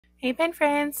Hey pen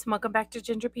friends, welcome back to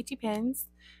Ginger Peachy Pens.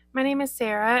 My name is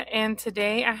Sarah and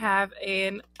today I have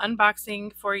an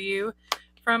unboxing for you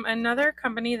from another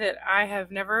company that I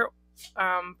have never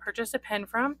purchased a pen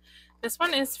from. This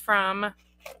one is from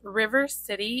River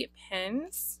City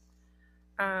Pens.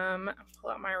 I'll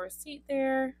pull out my receipt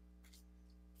there.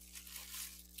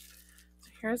 So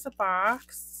here's the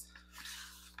box.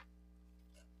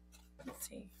 Let's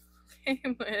see.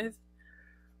 Came with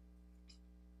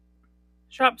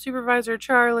Shop Supervisor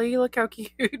Charlie. Look how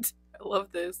cute. I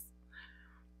love this.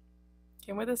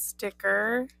 Came with a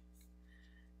sticker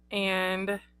and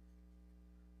a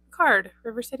card.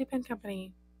 River City Pen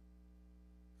Company.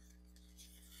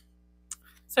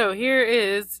 So here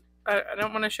is, I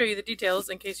don't want to show you the details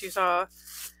in case you saw,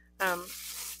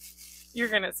 you're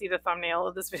going to see the thumbnail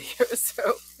of this video,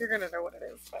 so you're going to know what it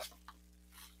is. But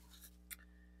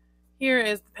here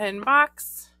is the pen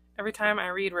box. Every time I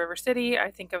read River City,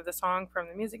 I think of the song from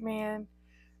The Music Man,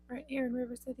 right here in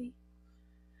River City.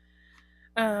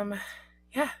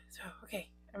 Yeah, so, okay,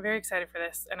 I'm very excited for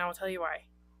this, and I will tell you why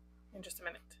in just a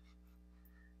minute.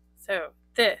 So,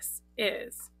 this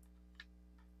is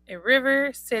a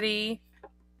River City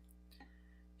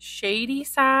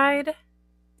Shadyside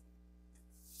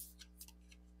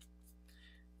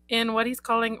in what he's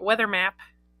calling weather map,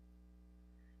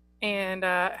 and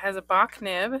has a Bock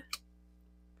nib.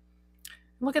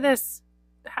 Look at this.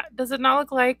 Does it not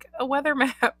look like a weather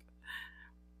map?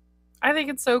 I think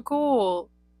it's so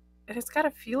cool. And it's got a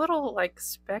few little like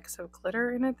specks of glitter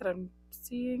in it that I'm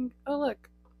seeing. Oh look,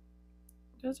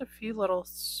 there's a few little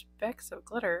specks of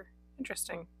glitter.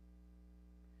 Interesting.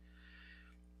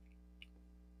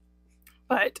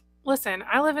 But listen,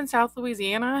 I live in South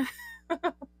Louisiana.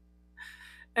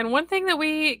 And one thing that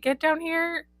we get down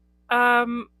here,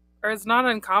 or is not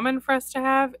uncommon for us to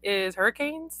have, is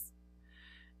hurricanes.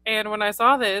 And when I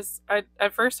saw this,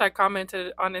 at first I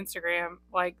commented on Instagram,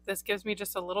 like, this gives me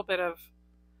just a little bit of,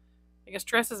 I guess,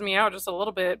 stresses me out just a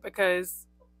little bit because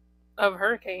of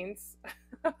hurricanes.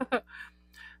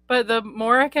 But the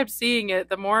more I kept seeing it,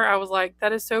 the more I was like,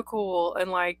 that is so cool. And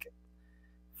like,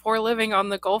 for living on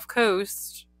the Gulf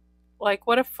Coast, like,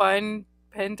 what a fun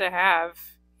pen to have,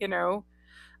 you know?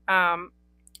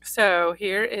 So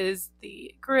here is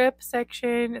the grip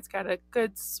section. It's got a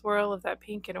good swirl of that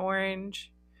pink and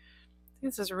orange.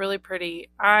 This is really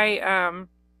pretty. One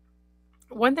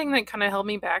thing that kind of held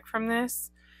me back from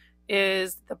this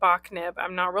is the Bock nib.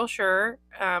 I'm not real sure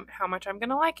how much I'm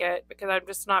gonna like it because I'm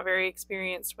just not very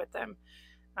experienced with them.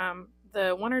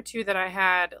 The one or two that I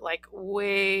had like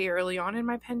way early on in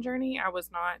my pen journey, I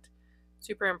was not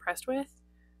super impressed with.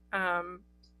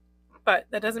 But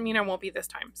that doesn't mean I won't be this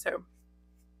time. So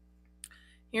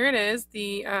here it is.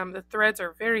 The threads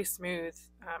are very smooth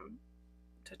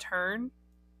to turn.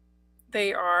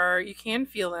 They are, you can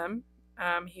feel them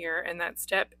here, and that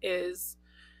step has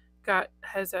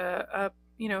a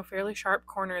fairly sharp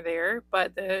corner there,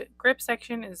 but the grip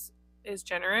section is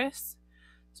generous,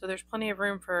 so there's plenty of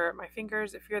room for my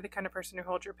fingers. If you're the kind of person who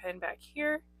holds your pen back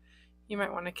here, you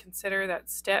might want to consider that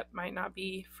step might not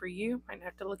be for you. Might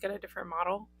have to look at a different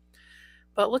model.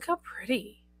 But look how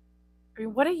pretty. I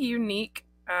mean, what a unique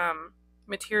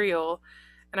material.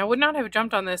 And I would not have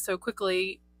jumped on this so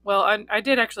quickly. Well, I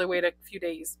did actually wait a few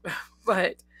days,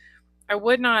 but I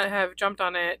would not have jumped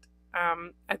on it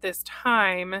at this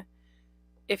time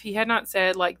if he had not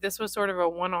said, like, this was sort of a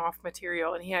one-off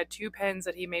material and he had two pens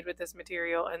that he made with this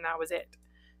material and that was it.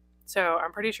 So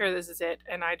I'm pretty sure this is it.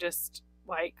 And I just,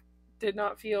 like, did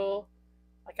not feel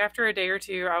like, after a day or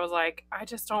two, I was like, I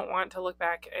just don't want to look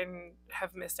back and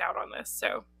have missed out on this.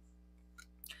 So,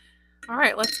 all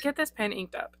right, let's get this pen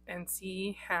inked up and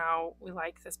see how we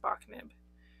like this Bock nib.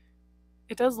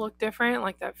 It does look different,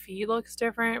 like that feed looks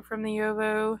different from the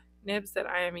Yovo nibs that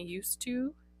I am used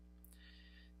to.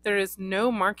 There is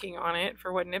no marking on it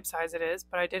for what nib size it is,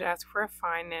 but I did ask for a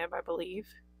fine nib, I believe.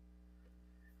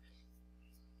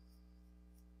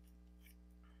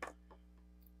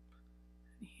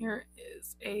 Here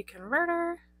is a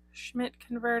converter, Schmidt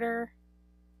converter.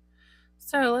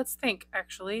 So let's think,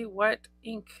 actually, what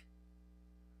ink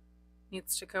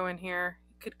needs to go in here.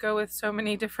 It could go with so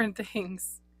many different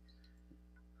things.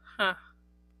 Huh.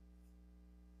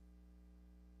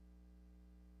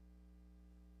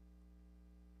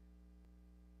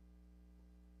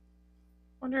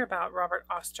 Wonder about Robert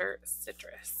Oster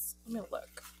Citrus. Let me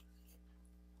look.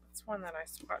 It's one that I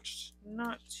swatched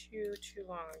not too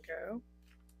long ago.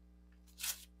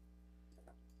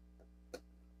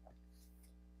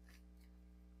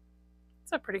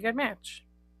 It's a pretty good match.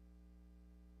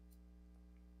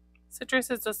 Citrus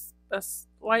is a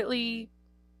slightly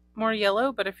more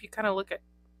yellow, but if you kind of look at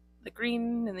the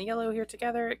green and the yellow here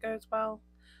together, it goes well.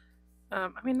 I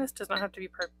mean, this does not have to be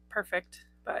perfect,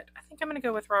 but I think I'm going to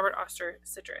go with Robert Oster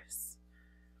Citrus.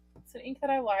 It's an ink that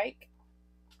I like.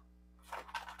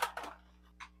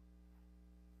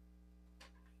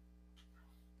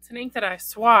 It's an ink that I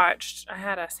swatched. I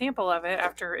had a sample of it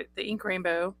after the ink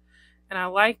rainbow, and I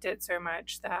liked it so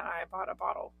much that I bought a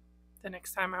bottle the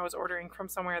next time I was ordering from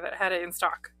somewhere that had it in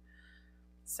stock.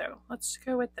 So let's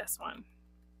go with this one.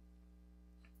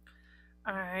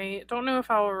 I don't know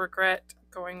if I will regret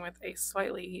going with a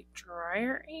slightly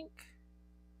drier ink.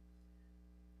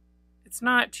 It's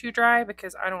not too dry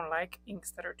because I don't like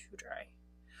inks that are too dry.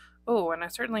 Oh, and I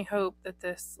certainly hope that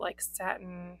this like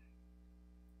satin,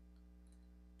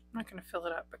 I'm not going to fill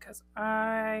it up because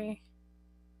I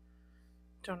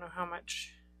don't know how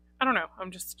much, I don't know,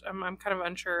 I'm kind of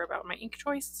unsure about my ink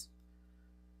choice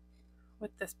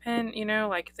with this pen, you know,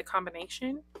 like the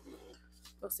combination.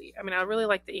 We'll see. I mean, I really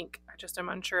like the ink. I just am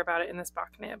unsure about it in this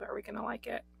Bock nib. Are we going to like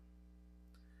it?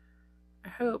 I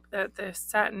hope that the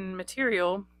satin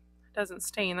material doesn't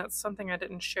stain. That's something I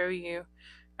didn't show you.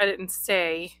 I didn't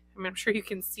say. I mean, I'm sure you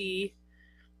can see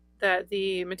that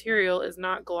the material is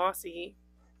not glossy,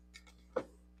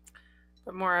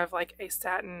 but more of like a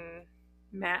satin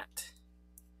matte.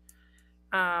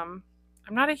 I'm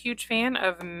not a huge fan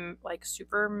of like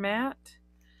super matte,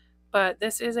 but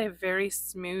this is a very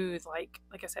smooth, like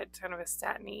I said, kind of a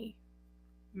satiny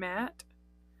matte,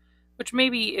 which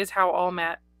maybe is how all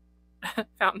matte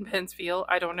fountain pens feel.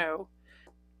 I don't know.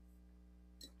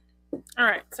 All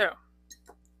right, so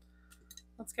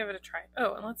let's give it a try.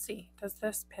 Oh, and let's see. Does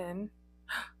this pen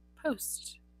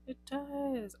post? It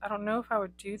does. I don't know if I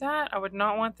would do that. I would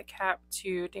not want the cap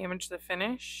to damage the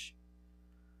finish.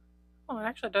 Oh, it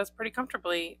actually does pretty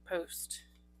comfortably post.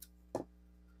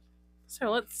 So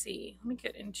let's see. Let me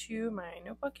get into my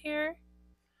notebook here.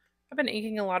 I've been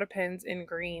inking a lot of pens in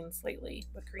greens lately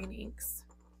with green inks.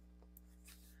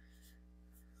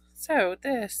 So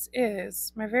this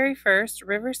is my very first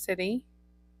River City,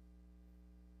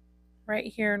 right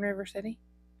here in River City,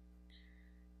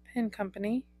 pen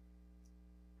company,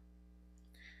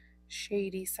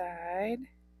 Shadyside.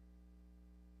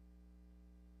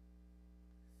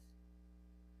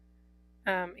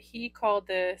 He called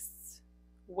this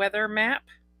weather map.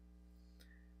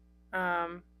 I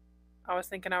was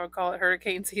thinking I would call it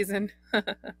hurricane season.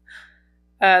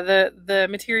 The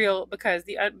material, because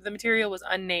the material was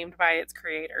unnamed by its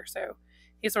creator, so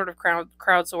he sort of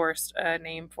crowdsourced a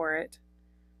name for it.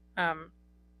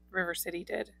 River City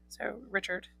did. So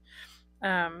Richard.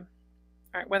 All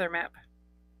right, weather map.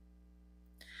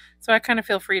 So I kind of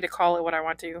feel free to call it what I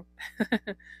want to.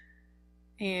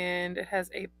 And it has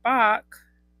a Bock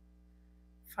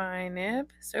fine nib.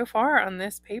 So far on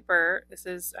this paper, this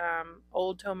is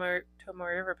old Tomoe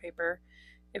River paper.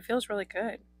 It feels really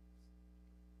good.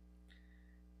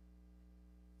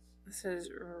 This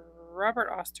is Robert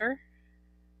Oster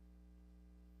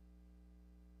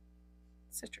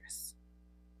Citrus.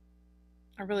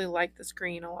 I really like this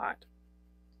green a lot.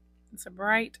 It's a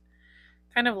bright,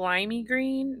 kind of limey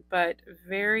green, but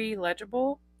very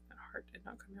legible. That heart did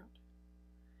not come out.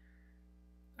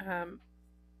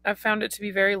 I've found it to be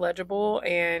very legible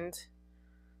and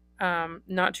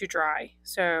not too dry.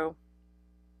 So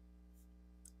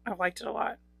I've liked it a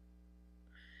lot.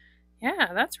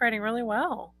 Yeah, that's writing really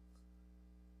well.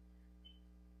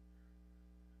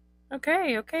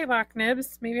 Okay, Bock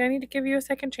nibs. Maybe I need to give you a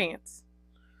second chance.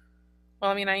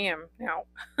 Well, I mean, I am now.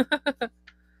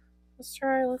 Let's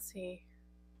try, let's see.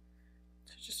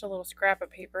 It's just a little scrap of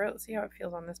paper. Let's see how it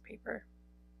feels on this paper.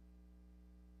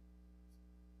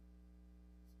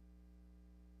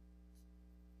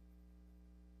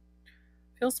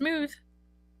 Feels smooth.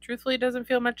 Truthfully, it doesn't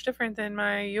feel much different than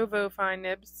my Jowo fine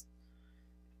nibs.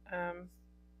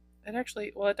 It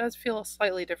actually, well, it does feel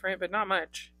slightly different, but not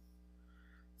much.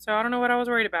 So I don't know what I was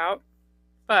worried about.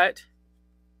 But,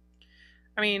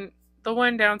 I mean, the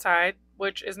one downside,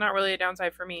 which is not really a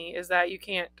downside for me, is that you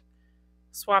can't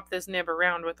swap this nib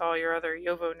around with all your other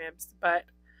Jowo nibs. But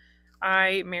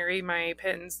I marry my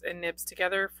pens and nibs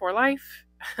together for life.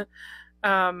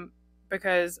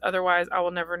 Because otherwise I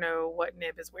will never know what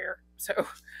nib is where. So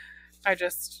I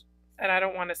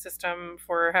don't want a system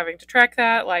for having to track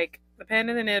that. Like, the pen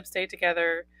and the nib stay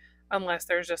together unless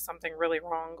there's just something really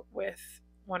wrong with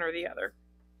one or the other.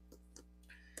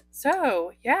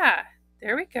 So yeah,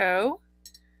 there we go.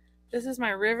 This is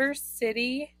my River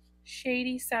City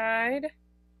Shadyside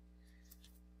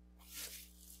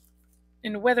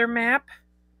in weather map.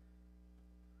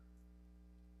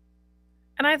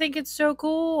 And I think it's so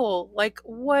cool. Like,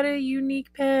 what a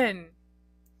unique pen.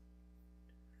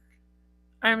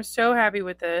 I'm so happy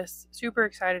with this. Super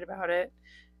excited about it.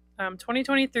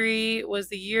 2023 was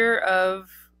the year of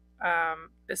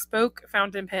bespoke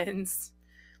fountain pens.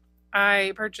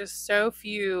 I purchased so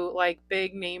few like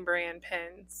big name brand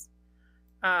pens.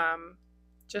 Um,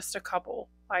 just a couple,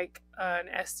 like an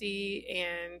Essie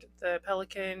and the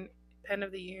Pelican pen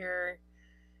of the year,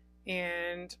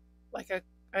 and like a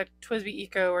Twisby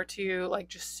Eco or two, like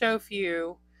just so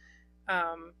few.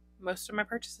 Most of my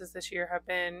purchases this year have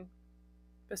been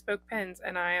bespoke pens,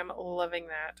 and I am loving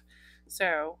that.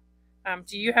 So,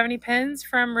 do you have any pens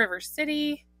from River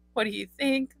City? What do you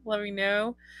think? Let me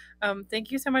know.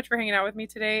 Thank you so much for hanging out with me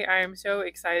today. I am so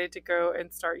excited to go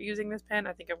and start using this pen.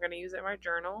 I think I'm going to use it in my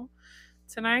journal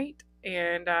tonight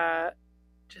and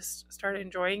just start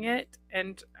enjoying it.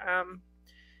 And,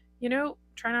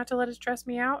 try not to let it stress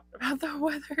me out about the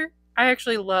weather. I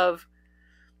actually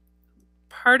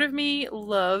part of me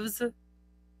loves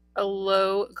a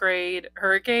low grade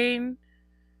hurricane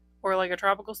or like a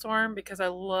tropical storm because I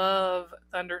love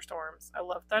thunderstorms. I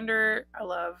love thunder. I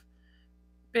love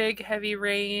big, heavy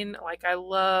rain. Like, I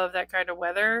love that kind of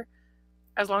weather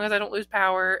as long as I don't lose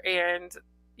power and,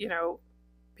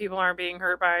 people aren't being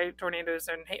hurt by tornadoes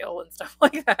and hail and stuff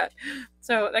like that.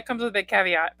 So that comes with a big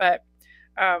caveat. But,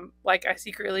 I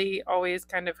secretly always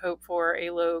kind of hope for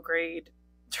a low grade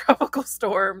tropical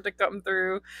storm to come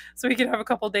through so we can have a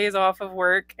couple days off of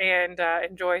work and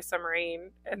enjoy some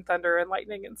rain and thunder and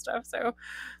lightning and stuff. So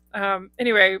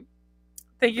anyway,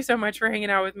 thank you so much for hanging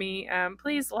out with me.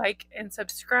 Please like and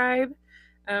subscribe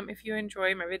if you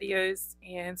enjoy my videos,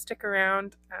 and stick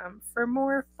around for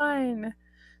more fun.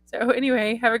 So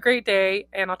anyway, have a great day,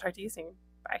 and I'll talk to you soon.